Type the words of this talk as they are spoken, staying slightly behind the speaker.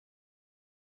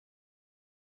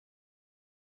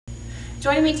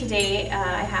Joining me today,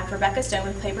 I have Rebecca Stone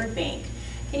with Clayburgh Bank.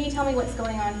 Can you tell me what's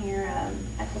going on here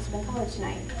at Coastal Bend College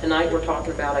tonight? Tonight we're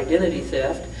talking about identity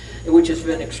theft, which has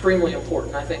been extremely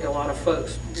important. I think a lot of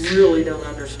folks really don't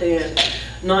understand,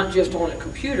 not just on a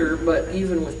computer, but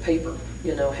even with paper,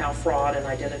 you know, how fraud and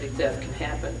identity theft can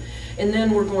happen. And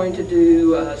then we're going to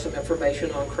do some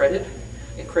information on credit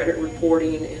and credit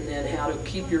reporting, and then how to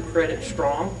keep your credit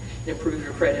strong and improve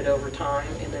your credit over time.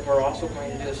 And then we're also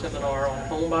going to do a seminar on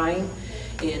home buying,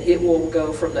 and it will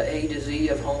go from the A to Z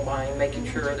of home buying, making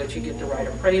sure that you get the right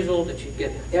appraisal, that you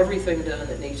get everything done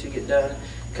that needs to get done,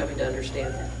 coming to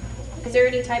understand that. Is there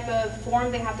any type of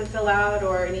form they have to fill out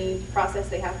or any process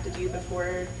they have to do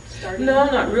before starting?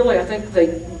 No, not really. I think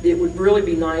it would really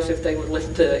be nice if they would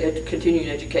listen to continuing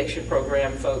education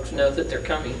program folks, know that they're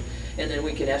coming, and then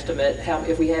we can estimate how,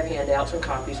 if we have handouts and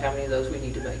copies, how many of those we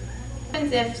need to make. What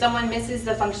happens if someone misses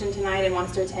the function tonight and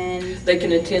wants to attend? They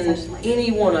can attend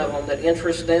any one of them that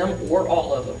interests them, or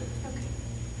all of them.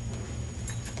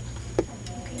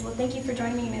 Okay, well, thank you for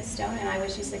joining me, Ms. Stone, and I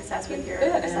wish you success with your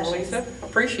sessions. Annalisa,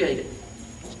 appreciate it.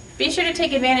 Be sure to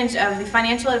take advantage of the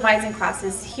financial advising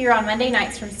classes here on Monday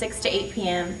nights from 6 to 8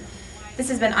 p.m. This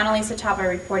has been Annalisa Chapa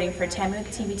reporting for Tamuc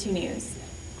TV2 News.